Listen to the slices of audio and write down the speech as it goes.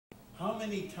How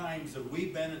many times have we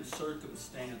been in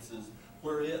circumstances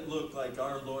where it looked like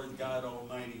our Lord God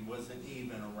Almighty wasn't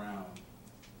even around?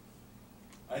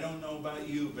 I don't know about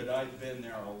you, but I've been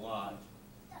there a lot.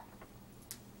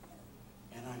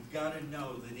 And I've got to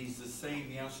know that He's the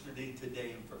same yesterday,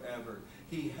 today, and forever.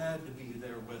 He had to be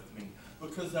there with me.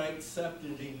 Because I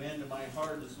accepted Him into my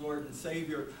heart as Lord and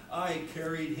Savior, I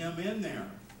carried Him in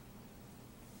there.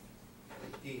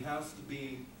 He has to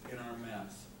be in our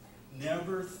mess.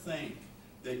 Never think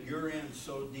that you're in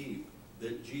so deep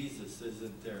that Jesus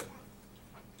isn't there.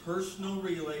 Personal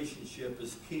relationship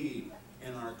is key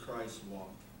in our Christ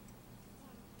walk.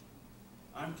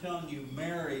 I'm telling you,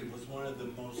 Mary was one of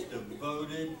the most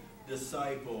devoted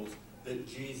disciples that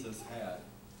Jesus had.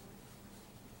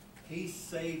 He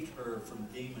saved her from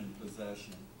demon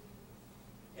possession.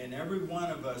 And every one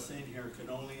of us in here can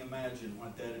only imagine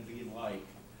what that would be like.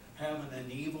 Having an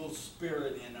evil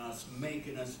spirit in us,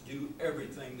 making us do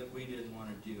everything that we didn't want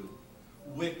to do.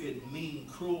 Wicked, mean,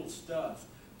 cruel stuff.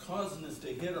 Causing us to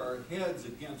hit our heads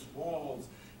against walls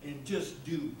and just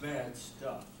do bad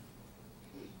stuff.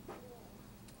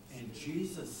 And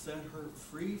Jesus set her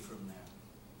free from that.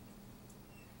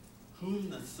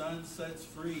 Whom the Son sets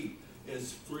free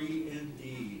is free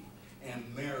indeed.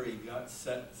 And Mary got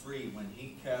set free when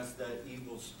He cast that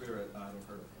evil spirit out of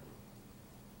her.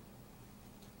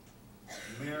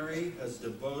 Mary has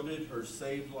devoted her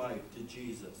saved life to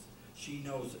Jesus. She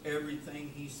knows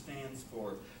everything He stands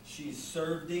for. She's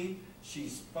served Him.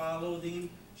 She's followed Him.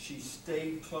 She's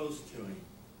stayed close to Him.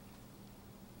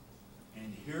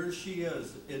 And here she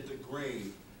is at the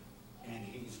grave, and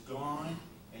He's gone,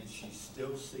 and she's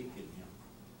still seeking Him.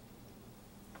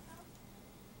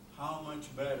 How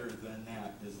much better than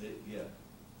that does it get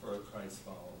for a Christ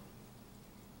follower?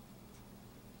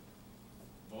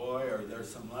 Boy, are there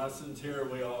some lessons here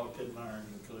we all could learn,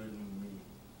 including me.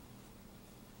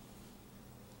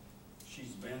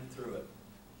 She's been through it,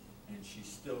 and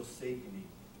she's still seeking Him.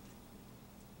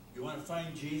 You want to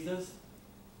find Jesus?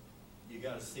 You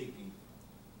got to seek Him.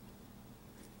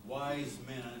 Wise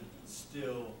men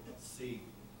still seek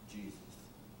Jesus.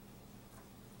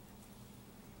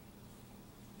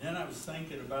 Then I was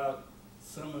thinking about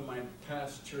some of my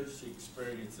past church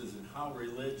experiences and how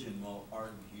religion will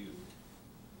argue.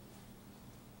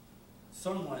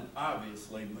 Someone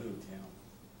obviously moved Him.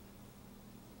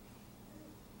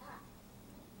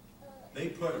 They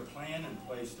put a plan in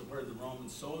place to where the Roman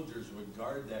soldiers would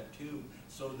guard that tomb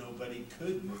so nobody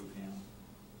could move Him,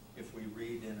 if we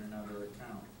read in another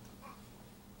account.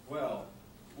 Well,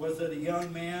 was it a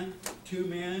young man, two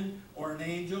men, or an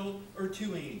angel, or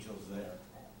two angels there?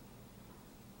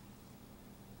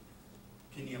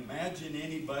 Can you imagine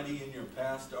anybody in your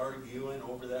past arguing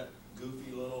over that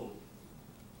goofy little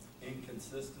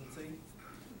inconsistency?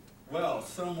 Well,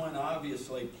 someone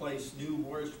obviously placed new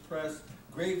worst-pressed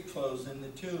grave clothes in the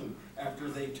tomb after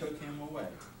they took Him away.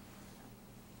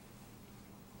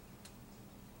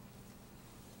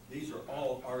 These are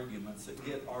all arguments that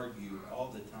get argued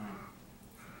all the time.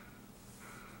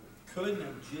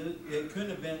 It couldn't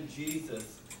have been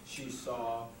Jesus she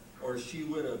saw, or she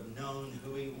would have known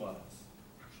who He was.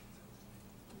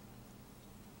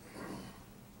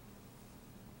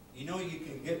 You know, you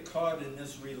can get caught in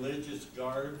this religious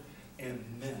garb and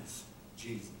miss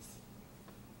Jesus.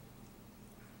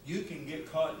 You can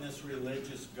get caught in this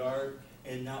religious garb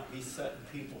and not be setting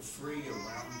people free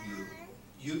around you.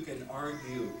 You can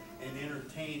argue and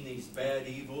entertain these bad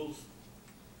evils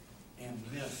and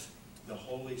miss the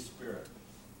Holy Spirit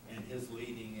and His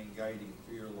leading and guiding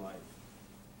for your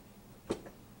life.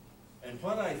 And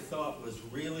what I thought was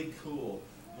really cool,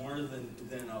 more than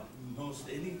most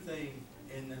anything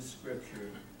in this scripture,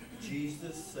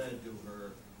 Jesus said to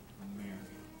her, Mary.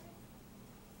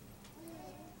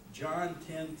 John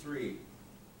 10:3.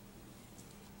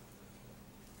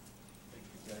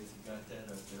 Guys, you got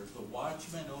that up there. The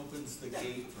watchman opens the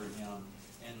gate for him,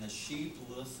 and the sheep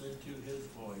listen to his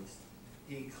voice.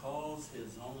 He calls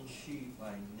his own sheep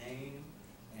by name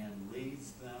and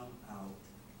leads them out.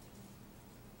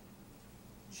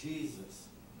 Jesus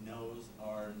knows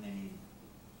our name.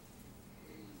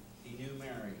 He knew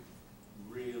Mary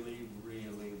really,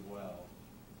 really well.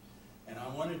 And I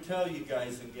want to tell you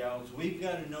guys and gals, we've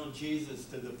got to know Jesus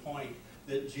to the point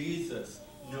that Jesus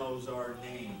knows our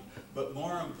name. But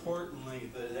more importantly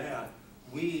than that,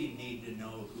 we need to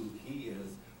know who He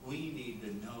is. We need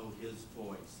to know His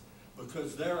voice.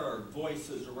 Because there are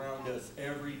voices around us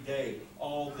every day,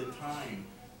 all the time,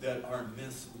 that are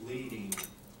misleading.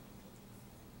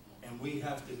 And we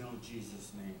have to know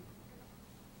Jesus' name,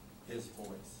 His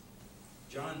voice.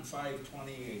 John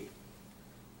 5:28.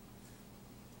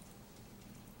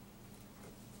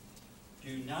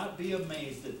 Do not be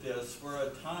amazed at this, for a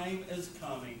time is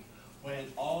coming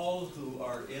when all who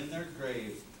are in their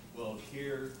graves will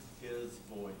hear his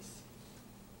voice.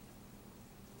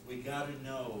 We got to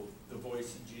know the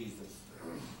voice of Jesus.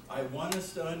 I want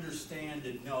us to understand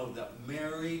and know that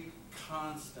Mary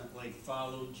constantly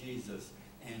followed Jesus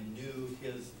and knew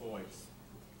his voice.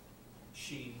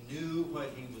 She knew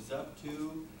what he was up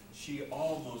to. She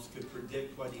almost could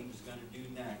predict what he was going to do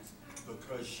next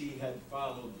because she had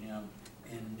followed him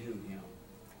and knew him.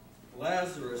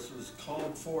 Lazarus was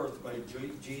called forth by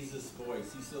Jesus'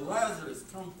 voice. He said, "Lazarus,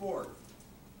 come forth."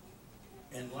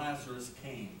 And Lazarus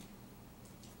came.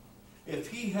 If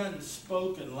he hadn't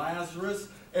spoken Lazarus,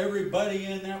 everybody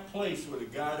in that place would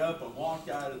have got up and walked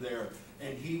out of there.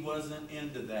 And he wasn't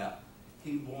into that.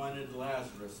 He wanted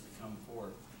Lazarus to come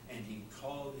forth. And he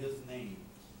called his name.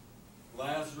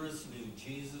 Lazarus knew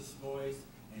Jesus' voice,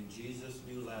 and Jesus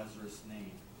knew Lazarus'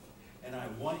 name. And I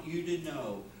want you to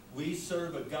know, we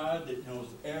serve a God that knows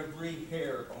every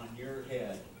hair on your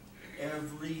head,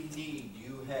 every need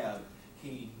you have.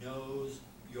 He knows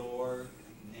your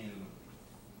name.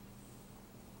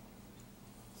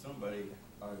 Somebody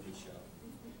ought to shout.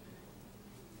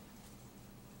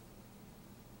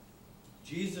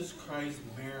 Jesus Christ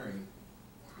married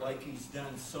like he's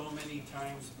done so many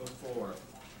times before.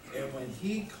 And when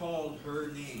he called her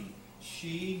name,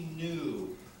 she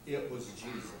knew it was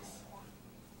Jesus.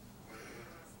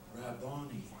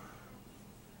 Rabboni,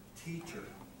 teacher.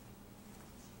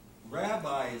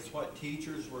 Rabbi is what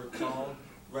teachers were called.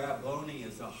 Rabboni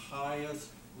is the highest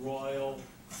royal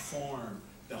form,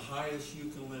 the highest you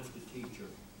can lift a teacher.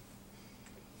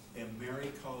 And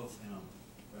Mary calls him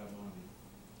Rabboni.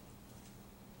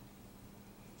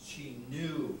 She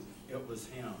knew it was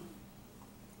him.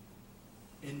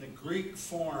 In the Greek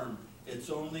form, it's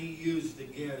only used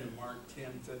again in Mark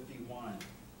 10:51.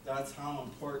 That's how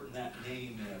important that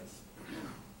name is.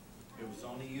 It was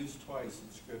only used twice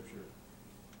in Scripture.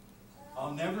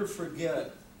 I'll never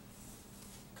forget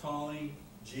calling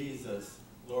Jesus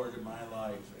Lord of my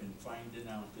life and finding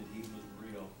out that he was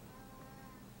real.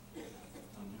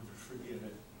 I'll never forget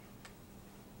it.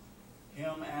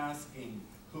 Him asking,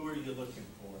 "Who are you looking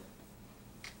for?"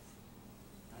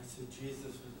 I said,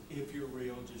 "Jesus, if you're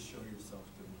real, just show yourself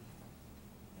to me."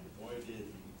 And boy, did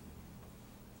he.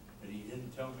 But he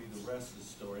didn't tell me the rest of the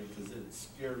story because it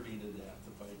scared me to death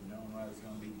if I'd known what I was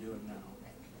going to be doing now.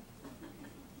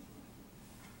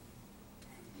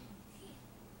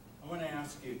 I want to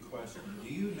ask you a question. Do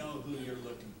you know who you're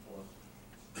looking for?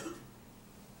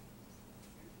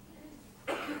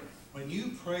 When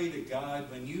you pray to God,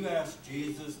 when you ask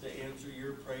Jesus to answer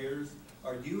your prayers,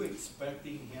 are you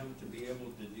expecting him to be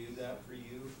able to do that for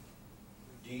you?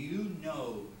 Do you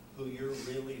know who you're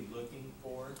really looking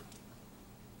for?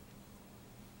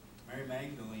 Mary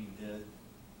Magdalene did.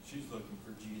 She's looking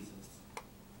for Jesus.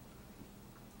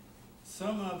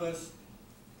 Some of us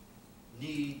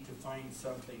need to find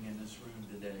something in this room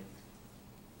today.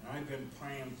 And I've been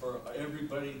praying for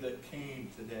everybody that came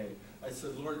today. I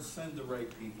said, "Lord, send the right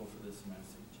people for this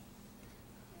message."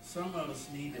 Some of us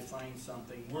need to find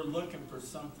something. We're looking for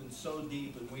something so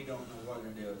deep and we don't know what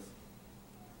it is.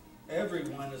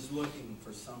 Everyone is looking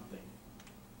for something.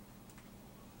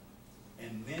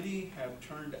 And many have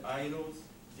turned idols,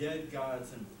 dead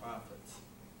gods, and prophets.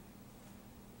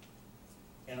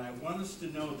 And I want us to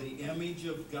know the image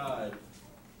of God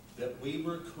that we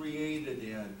were created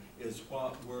in is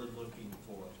what we're looking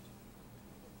for.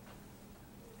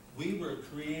 We were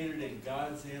created in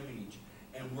God's image,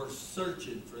 and we're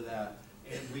searching for that,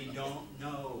 and we don't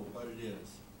know what it is.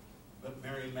 But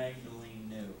Mary Magdalene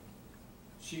knew.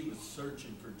 She was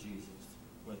searching for Jesus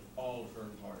with all her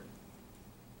heart.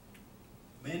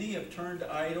 Many have turned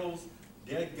to idols,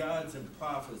 dead gods, and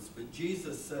prophets, but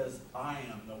Jesus says, "I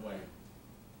am the way."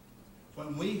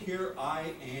 When we hear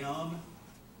 "I am,"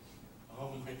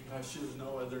 oh my gosh, there's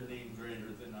no other name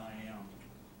greater than I am.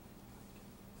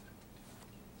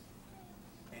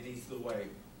 And he's the way.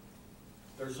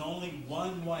 There's only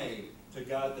one way to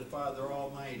God the Father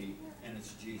Almighty, and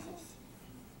it's Jesus.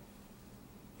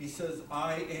 He says,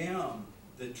 "I am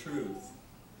the truth."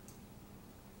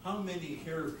 How many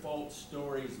hear false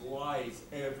stories, lies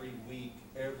every week,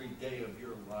 every day of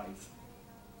your life?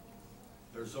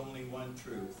 There's only one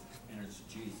truth, and it's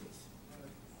Jesus.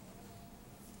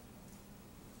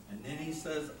 And then he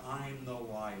says, "I'm the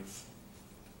life."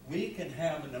 We can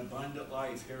have an abundant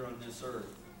life here on this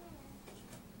earth.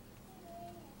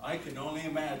 I can only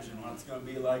imagine what it's going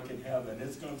to be like in heaven.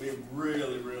 It's going to be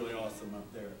really, really awesome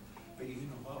up there. But you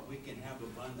know what? We can have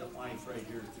abundant life right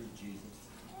here through Jesus.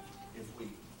 If we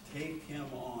take him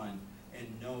on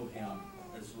and know him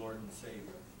as Lord and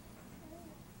Savior.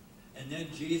 And then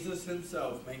Jesus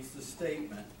himself makes the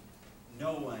statement,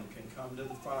 no one can come to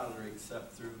the Father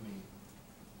except through me.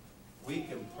 We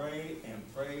can pray and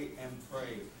pray and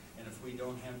pray, and if we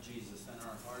don't have Jesus in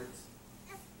our hearts,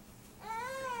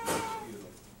 it's futile.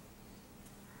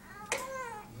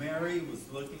 Mary was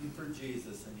looking for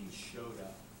Jesus, and he showed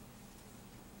up.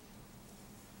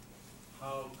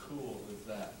 How cool is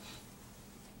that?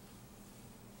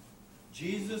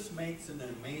 Jesus makes an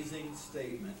amazing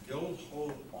statement. Don't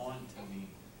hold on to me.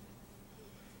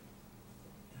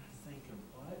 And I'm thinking,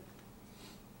 what?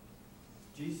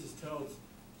 Jesus tells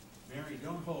Mary,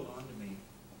 don't hold on to me.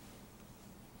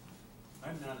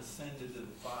 I've not ascended to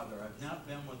the Father. I've not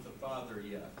been with the Father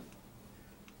yet.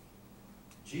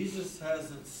 Jesus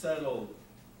hasn't settled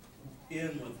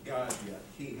in with God yet.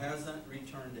 He hasn't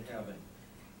returned to heaven.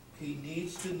 He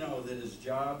needs to know that his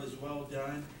job is well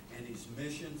done and his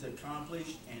mission's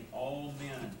accomplished and all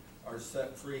men are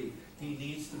set free. He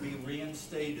needs to be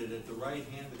reinstated at the right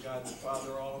hand of God the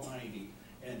Father Almighty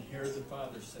and hear the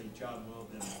Father say, job well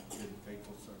done, good and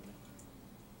faithful servant.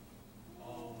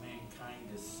 All mankind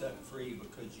is set free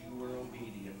because you were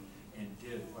obedient and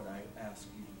did what I asked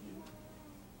you to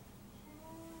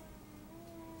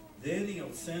do. Then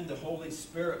he'll send the Holy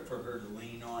Spirit for her to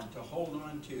lean on, to hold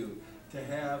on to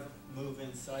have move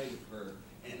inside of her.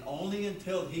 And only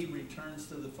until he returns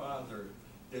to the Father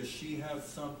does she have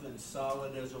something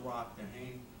solid as a rock to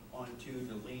hang onto,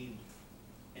 to lean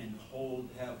and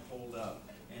have hold up.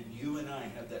 And you and I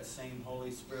have that same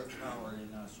Holy Spirit power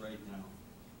in us right now.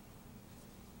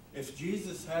 If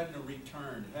Jesus hadn't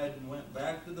returned, hadn't went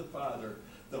back to the Father,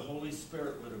 the Holy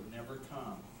Spirit would have never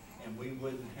come. And we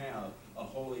wouldn't have a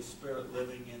Holy Spirit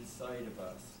living inside of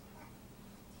us.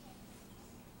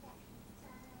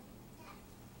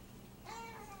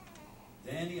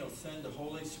 Then he'll send the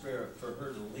Holy Spirit for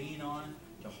her to lean on,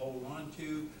 to hold on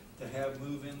to have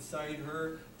move inside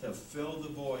her, to fill the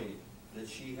void that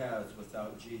she has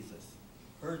without Jesus.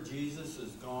 Her Jesus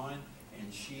is gone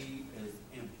and she is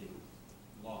empty,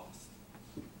 lost.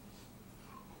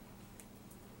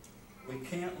 We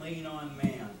can't lean on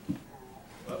man,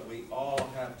 but we all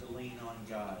have to lean on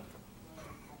God.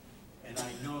 And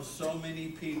I know so many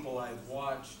people I've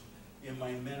watched in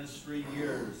my ministry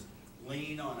years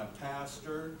lean on a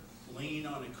pastor, lean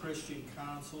on a Christian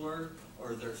counselor,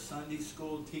 or their Sunday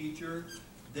school teacher.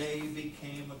 They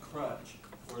became a crutch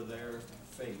for their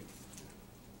faith.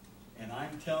 And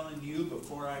I'm telling you,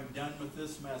 before I'm done with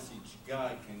this message,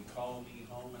 God can call me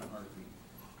home in a heartbeat.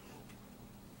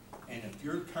 And if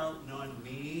you're counting on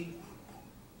me,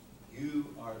 you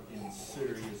are in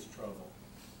serious trouble.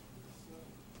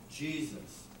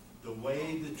 Jesus, the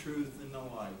way, the truth, and the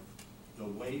life, the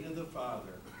way to the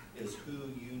Father, is who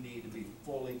you need to be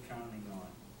fully counting on.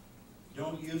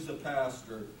 Don't use a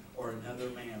pastor or another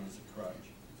man as a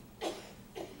crutch.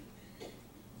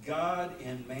 God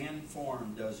in man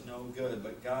form does no good,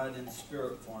 but God in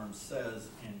spirit form says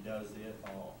and does it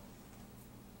all.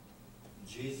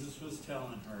 Jesus was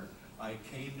telling her, I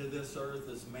came to this earth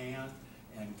as man,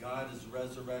 and God has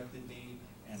resurrected me,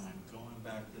 and I'm going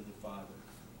back to the Father.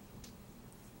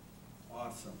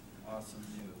 Awesome, awesome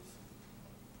news.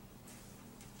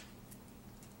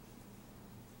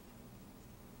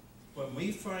 When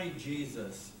we find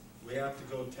Jesus, we have to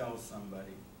go tell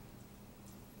somebody.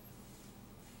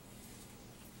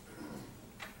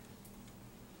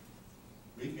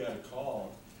 We've got a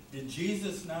call. Did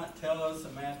Jesus not tell us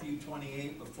in Matthew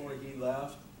 28 before he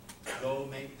left, go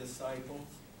make disciples,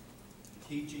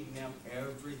 teaching them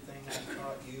everything I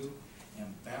taught you,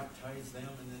 and baptize them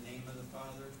in the name of the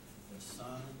Father, the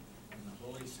Son, and the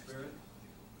Holy Spirit?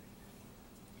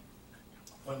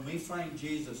 When we find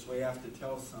Jesus, we have to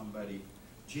tell somebody.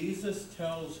 Jesus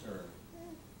tells her,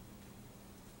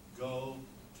 go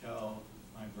tell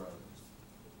my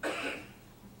brothers.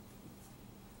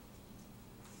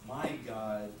 My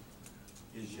God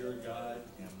is your God,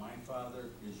 and my Father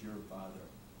is your Father.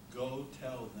 Go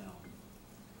tell them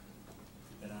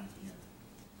that I'm here.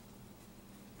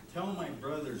 Tell my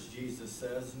brothers, Jesus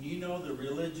says, and you know the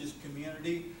religious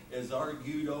community is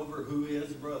argued over who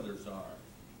his brothers are.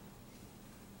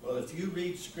 Well, if you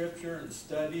read Scripture and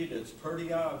study it, it's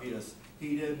pretty obvious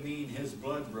he didn't mean his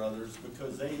blood brothers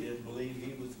because they didn't believe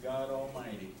he was God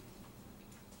Almighty.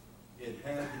 It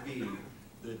had to be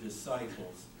the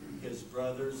disciples, his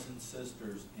brothers and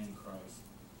sisters in Christ.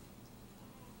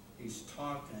 He's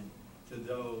talking to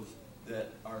those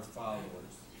that are followers.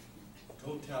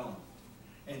 Go tell them.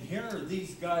 And here are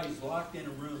these guys locked in a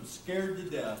room, scared to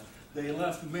death. They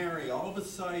left Mary all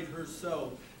beside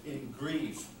herself in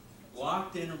grief,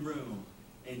 locked in a room,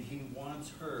 and he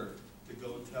wants her to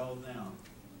go tell them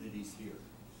that he's here.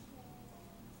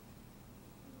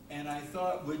 And I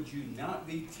thought, would you not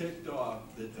be ticked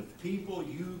off that the people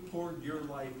you poured your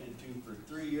life into for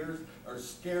 3 years are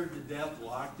scared to death,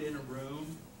 locked in a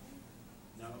room?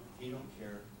 No, he don't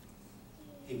care.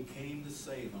 He came to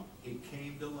save them. He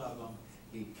came to love them.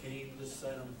 He came to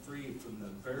set them free from the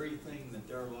very thing that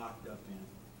they're locked up in.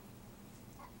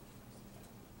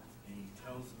 And he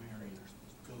tells Mary,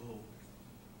 go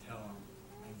tell them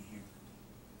I'm here.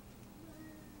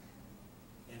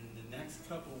 And in the next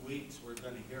couple of weeks, we're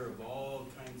going to hear of all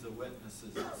kinds of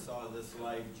witnesses that saw this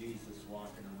live Jesus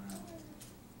walking around.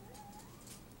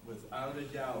 Without a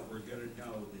doubt, we're going to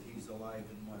know that he's alive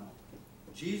and well.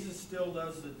 Jesus still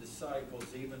loves the disciples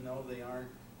even though they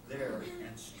aren't there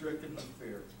and stricken with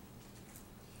fear.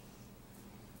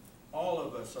 All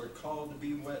of us are called to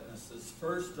be witnesses.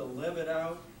 First, to live it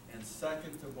out, and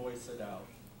second, to voice it out.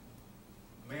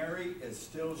 Mary is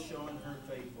still showing her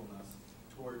faithfulness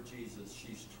toward Jesus.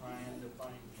 She's trying to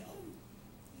find him.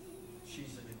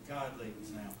 She's a godly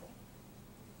example.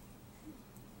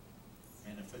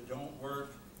 And if it don't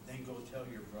work, then go tell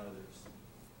your brothers.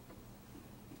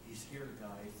 He's here,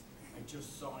 guys. I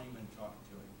just saw him and talked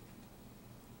to him.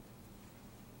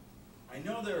 I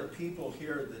know there are people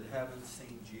here that haven't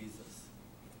seen Jesus.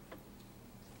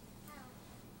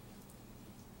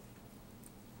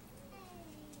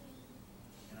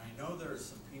 And I know there are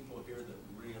some people here that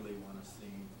really want to see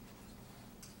him.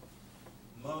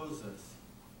 Moses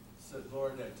said,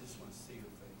 Lord, I just want to see your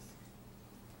face.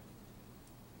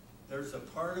 There's a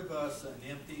part of us, an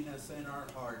emptiness in our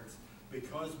hearts,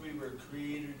 because we were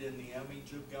created in the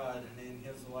image of God and in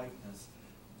his likeness.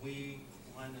 We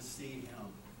want to see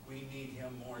him. We need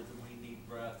him more than we need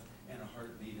breath and a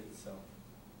heartbeat itself.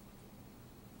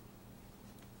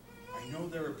 I know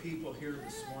there are people here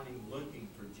this morning looking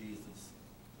for Jesus.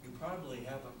 You probably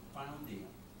haven't found him.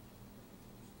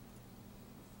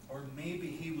 Or maybe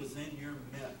he was in your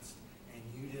midst and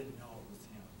you didn't know it was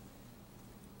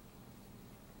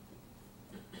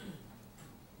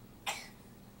him.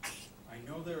 I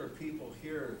know there are people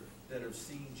here that have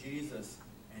seen Jesus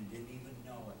and didn't even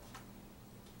know it.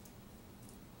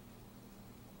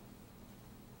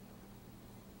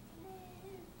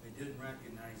 They didn't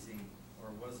recognize him or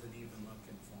wasn't even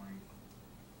looking for him.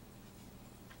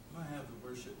 I'm going to have the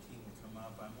worship team come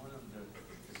up. I want them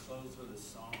to close with a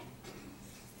song.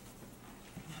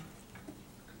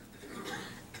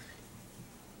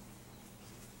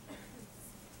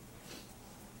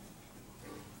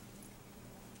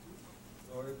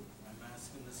 Lord, I'm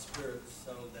asking the Spirit to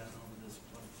settle down over this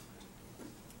place.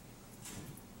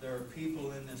 There are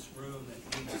people in this room that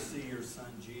need to see your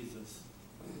Son, Jesus.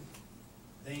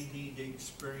 They need to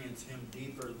experience him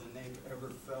deeper than they've ever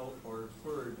felt or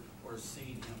heard or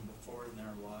seen him before in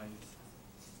their lives.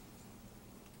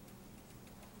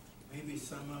 Maybe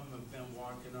some of them have been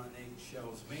walking on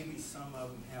eggshells. Maybe some of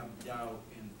them have doubt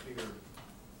and fear.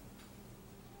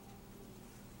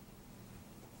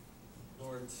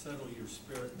 Lord, settle your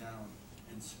Spirit down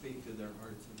and speak to their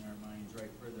hearts and their minds right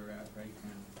where they're at right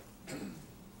now.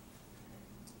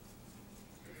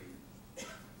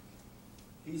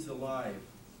 He's alive.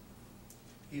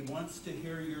 He wants to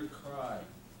hear your cry.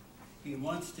 He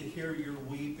wants to hear your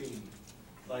weeping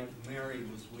like Mary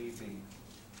was weeping,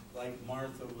 like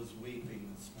Martha was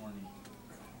weeping this morning.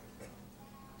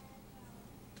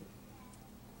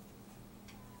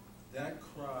 That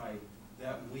cry,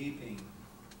 that weeping,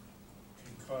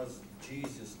 can cause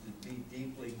Jesus to be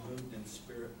deeply moved in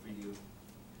spirit for you.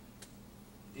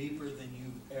 Deeper than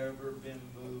you've ever been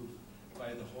moved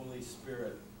by the Holy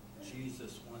Spirit.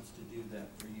 Jesus wants to do that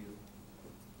for you.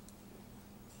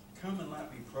 Come and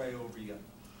let me pray over you.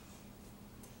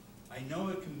 I know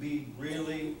it can be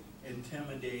really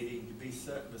intimidating to be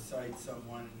set beside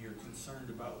someone and you're concerned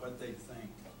about what they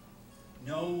think.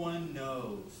 No one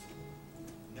knows.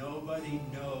 Nobody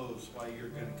knows why you're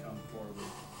going to come forward.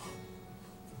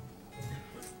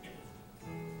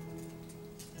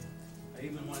 I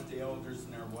even want the elders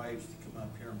and their wives to come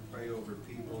up here and pray over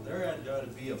people. There ought to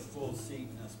be a full seat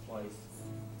in this place.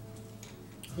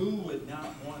 Who would not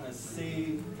want to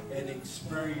see and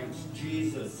experience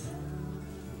Jesus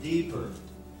deeper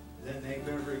than they've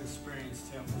ever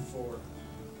experienced him before?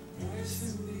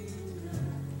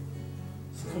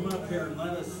 So come up here and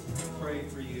let us pray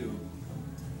for you.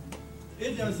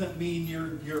 It doesn't mean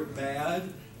you're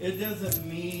bad. It doesn't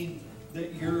mean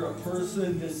that you're a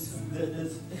person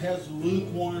that has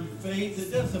lukewarm faith.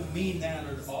 It doesn't mean that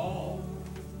at all.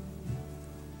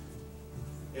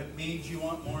 It means you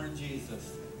want more of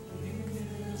Jesus.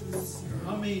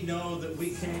 How many know that we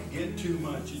can't get too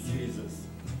much of Jesus?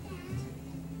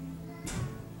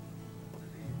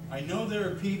 I know there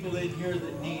are people in here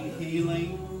that need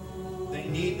healing. They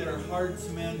need their hearts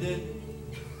mended.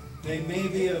 They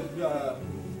maybe have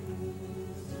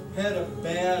had a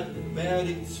bad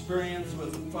experience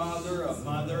with a father, a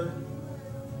mother.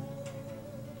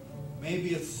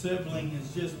 Maybe a sibling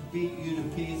has just beat you to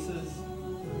pieces.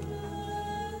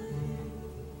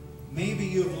 Maybe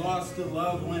you've lost a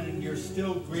loved one and you're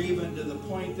still grieving to the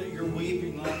point that you're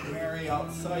weeping like Mary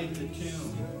outside the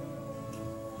tomb.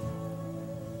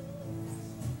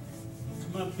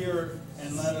 Come up here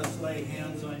and let us lay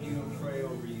hands on you and pray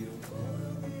over you.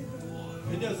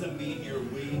 It doesn't mean you're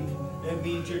weak. It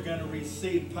means you're going to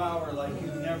receive power like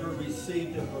you've never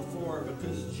received it before,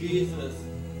 because Jesus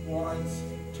wants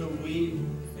to weep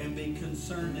and be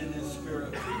concerned in his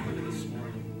spirit for you this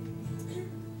morning.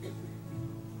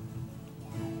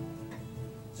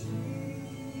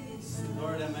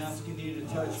 Lord, I'm asking you to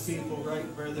touch people right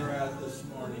where they're at this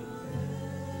morning.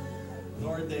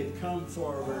 Lord, they've come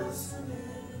forward.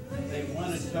 They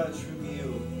want a touch from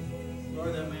you.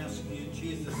 Lord, I'm asking you in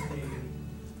Jesus' name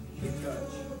to touch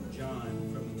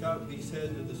John from the top of his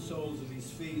head to the soles of his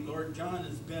feet. Lord, John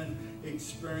has been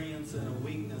experiencing a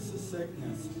weakness, a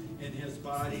sickness in his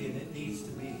body, and it needs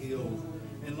to be healed.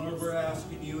 And Lord, we're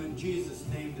asking you in Jesus'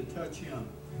 name to touch him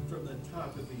from the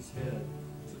top of his head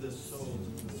to the soles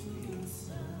of his feet.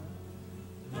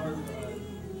 Lord,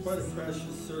 what a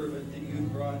precious servant that you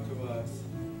brought to us.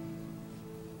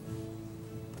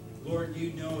 Lord,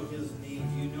 you know his need.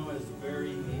 You know his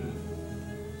very need.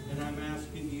 And I'm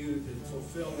asking you to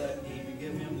fulfill that need, to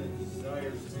give him the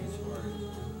desires of his heart.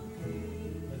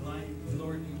 And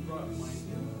Lord, you brought mine.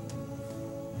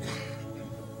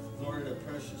 Lord, a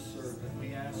precious servant.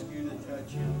 We ask you to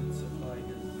touch him and supply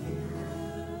his need.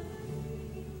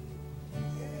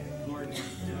 Lord, you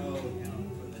know him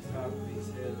from the top of his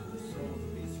head to the soles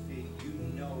of his feet. You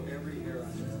know every hair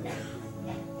on his head.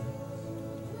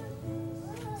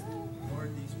 Lord,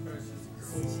 these precious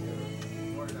girls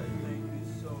here, Lord, I thank you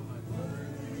so much for their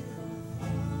name.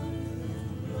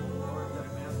 Lord,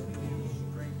 I'm asking you to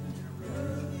strengthen their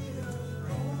relationship,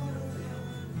 strengthen their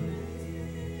family.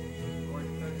 Lord,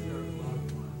 touch their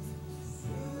loved ones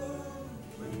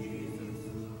with Jesus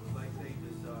like they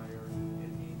desire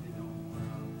and need to know more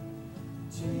of.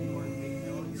 Lord, we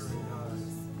know you're a God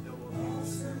that will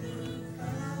answer.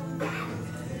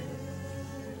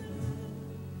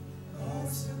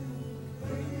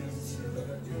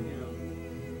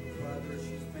 Father,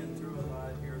 she's been through a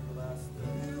lot here the last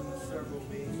several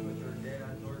weeks with her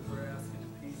dad. Lord, we're asking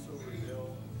peace over Bill.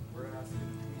 We're asking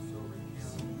peace over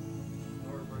Kim.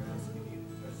 Lord, we're asking you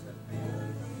to touch that family.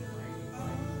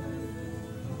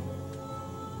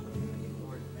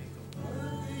 Lord, make them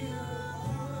well.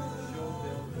 Show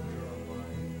Bill that you're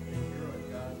alive, that you're a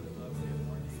God that loves him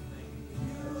more than anything.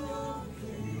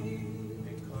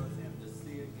 And cause him to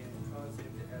see again, cause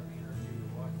him to have energy to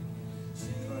walk again,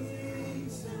 cause him to eat.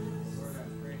 Lord, I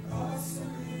pray for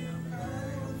him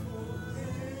and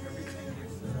everything they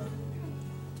set up to do.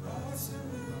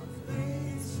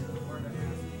 Lord, I'm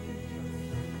asking you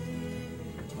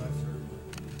to bless her.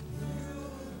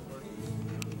 Lord, this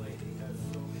young lady has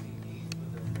so many needs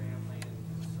with her family and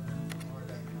concerns. Lord,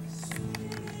 I'm asking you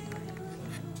to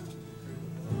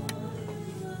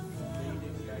lead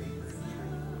and guide her and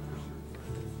strengthen her.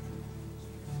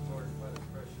 Lord, what a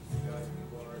precious God you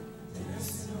are.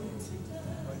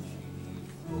 What she needs,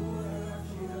 what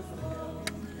she has to have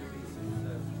to be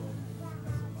successful as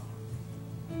a mom.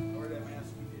 Lord, I'm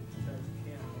asking you to touch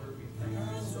Ken. Lord, we thank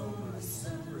you so much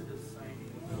for his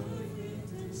signing ability,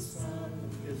 his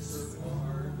servant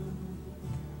heart,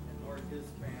 and Lord, his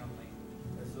family.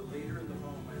 As the leader of the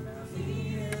home, I'm asking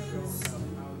you to show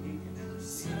him how he can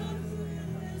intercede in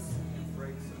his family and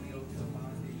break some yokes of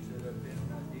bondage that have been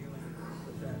dealing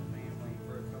with that family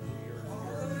for a couple of years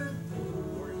here.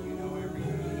 Lord, you know every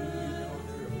need. You know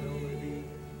their ability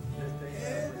that they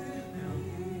have within them.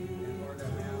 And Lord,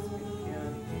 I'm asking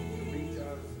Ken to reach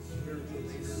out as a spiritual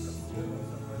leader of the home,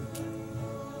 as a husband,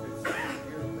 to extend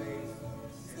your face.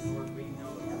 And Lord, we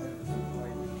know you're going to supply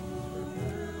the needs for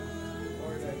them.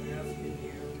 Lord, I'm asking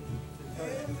you to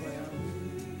touch Clem.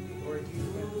 Lord, he's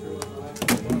been through a lot.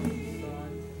 He lost his son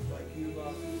like you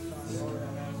lost his son. Lord,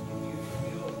 I'm asking you to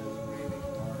heal his grieving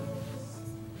heart,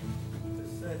 to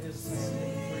set his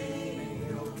family free from any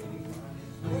yoke, any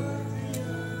bondage. Lord, I'm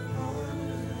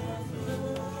asking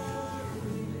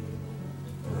you to touch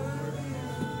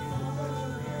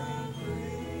Mary.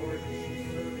 Lord, she's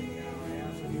serving now. I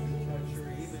ask you to touch her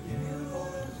even in her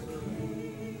home of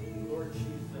serving. Lord,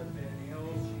 she's been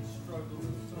ill. She's struggled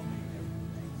with so many different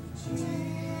things.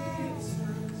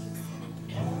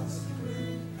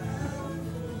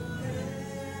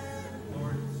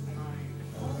 Lord, it's time.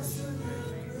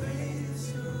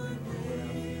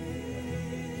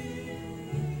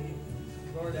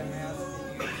 Lord, I'm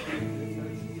asking you to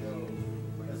touch Joe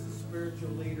as a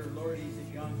spiritual leader. Lord, he's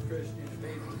a young Christian, a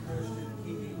baby Christian, and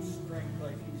he needs strength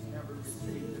like he's never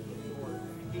received it before.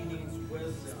 He needs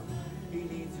wisdom. He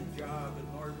needs a job.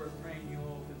 And Lord, we're praying you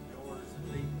open doors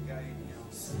and lead and guide him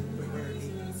to where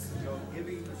he needs to go. Give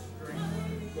him the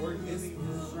strength. Lord, give him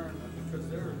discernment,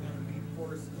 because there are going to be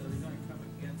forces that are going to come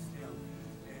against him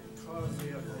and cause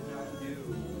him to not do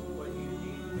what you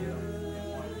need him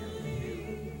and want him to do.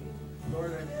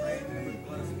 Lord, I pray that you would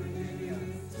bless Virginia.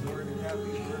 Lord, and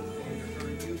happy birthday to her.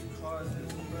 You've caused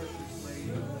this precious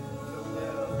lady to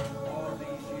live all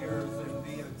these years and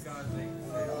be a godly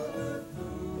example.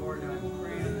 Lord, I'm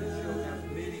praying that she'll have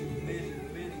many, many,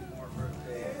 many more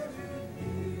birthdays.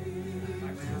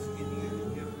 I'm asking you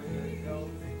to give her good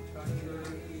health and touch her.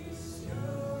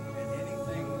 And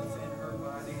anything that's in her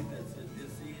body that's a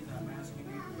disease, I'm asking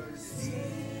you to put it to ease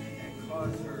and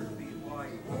cause her to be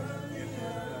light in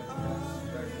that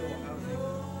special housing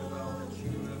development she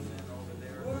lives in over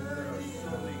there. There are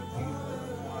so many people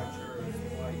that watch her as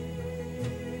light.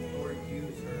 Lord,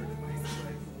 use her to make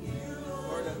life.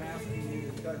 Lord, I'm asking you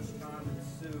to touch Tom and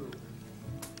Sue.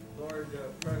 Lord,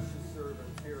 precious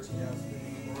servants here at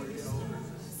Destiny, Lord, elders of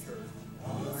this church.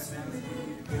 I'm asking you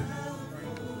to give them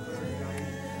strength and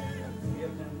guidance,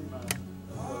 give them the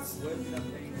wisdom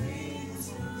they need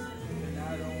to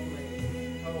not only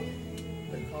help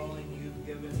the calling you've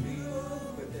given me,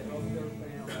 but to help their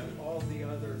family, all the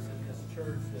others in this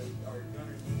church that are going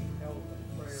to need help and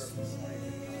prayer from time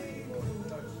to time. Lord,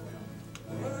 touch them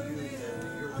and use them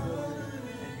in your glory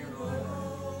and your honor.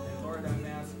 And Lord, I'm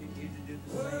asking you to do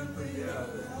the same for Deb.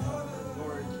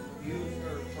 Lord, use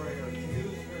her prayers,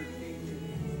 use her teaching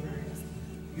experience,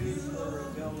 use her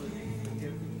abilities, the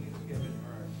gifting you've given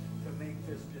her to make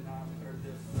this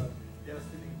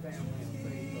Destiny family and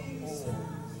faith a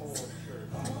whole church.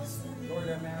 Lord,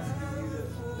 I'm asking you to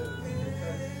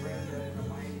touch Brenda in a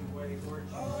mighty way. Lord,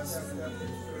 she stepped up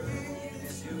and served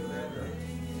and do better.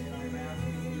 And I'm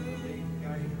asking you to lead and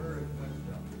guide her in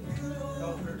wisdom.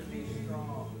 Help her to be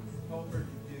strong. Help her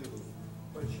to do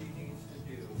what she needs to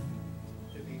do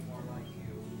to be more like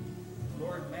you.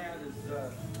 Lord, Matt is,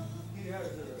 he has a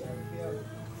hip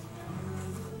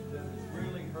that is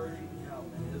really hurting him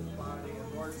in his body.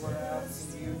 And Lord, we're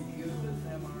asking you to use this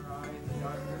MRI, the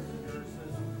doctors and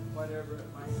nurses, whatever it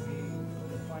might be,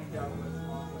 to find out what's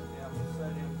wrong with him and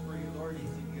set him free. Lord,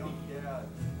 he's a young dad,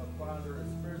 a father, a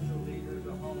spiritual leader of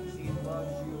the home. He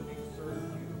loves you and he serves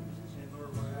you. And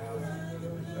Lord, we're asking you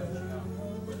to touch him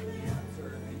with the answer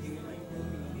and the healing that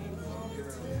he needs so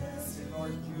dearly. And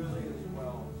Lord, Julie as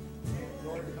well. And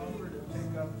Lord, help her to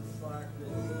pick up the slack that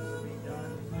needs to be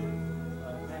done to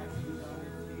Matthew's on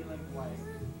his healing life.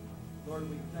 Lord,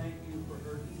 we thank you for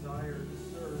her desire to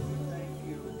serve. We thank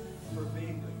you for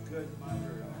being a good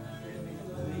mother and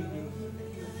leading and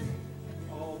teaching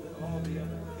all the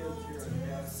other kids here at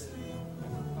Destiny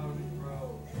how to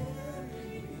grow and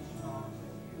be strong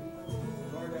with you.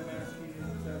 Lord, I'm asking you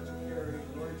to touch Carrie.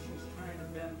 Lord, she's trying to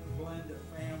blend a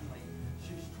family.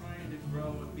 She's trying to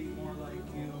grow and be more like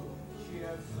you. She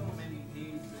has so many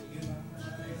needs that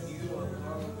you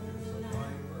alone can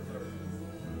supply for her.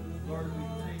 Lord, we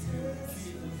thank you in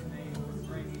Jesus' name for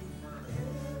bringing her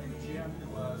and Jim to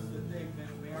us, that they've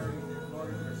been married, and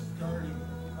Lord, they're starting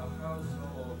a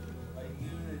household, a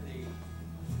unity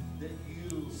that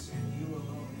you and you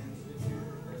alone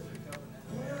instituted as a covenant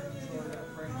of marriage. Lord, I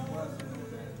pray a blessing over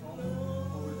that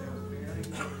home, over their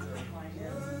marriage, over their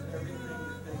finances, everything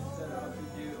that they set out to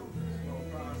do will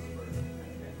prosper.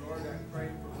 And Lord, I pray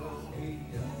for little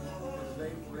Adia, as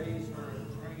they've raised her and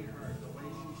trained her the way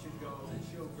she should go, that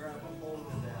she'll grab a hold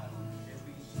of that and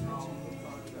be strong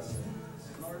upon us.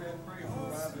 And Lord, I pray for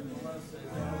Rob and Melissa as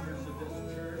elders of this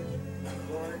church.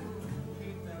 Lord,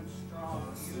 keep them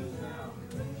strong. Use them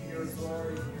to your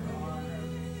glory and your honor.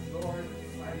 Lord,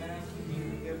 I'm asking you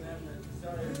to give them the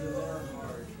desires of their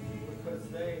heart, because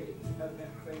they have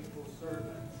been faithful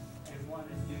servants and want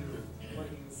to do what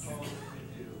you called them to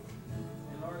do.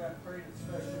 And Lord, I pray a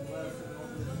special blessing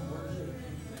over this worship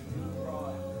that you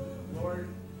brought. Lord,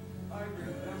 I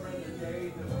remember the day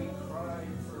that we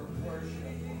cried for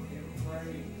worship and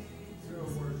prayed through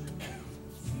worship.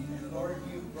 And Lord,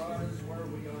 you brought us where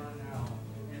we are now.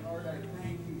 And Lord, I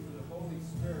thank you for the Holy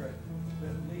Spirit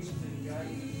that leads and guides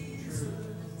us in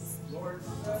truth. Lord,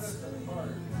 set us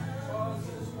apart. Cause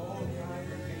this whole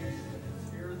congregation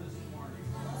that's here this morning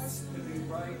to be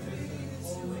righteous and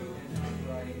holy and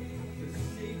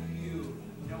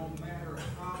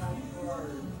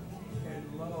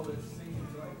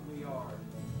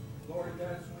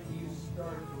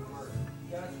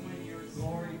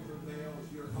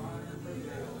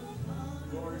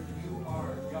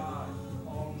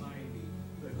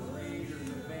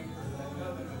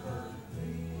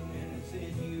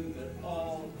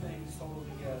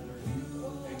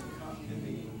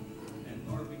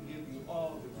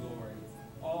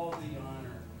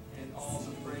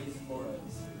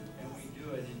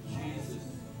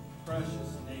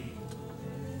precious name,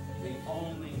 the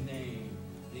only name,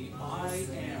 the I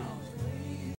am.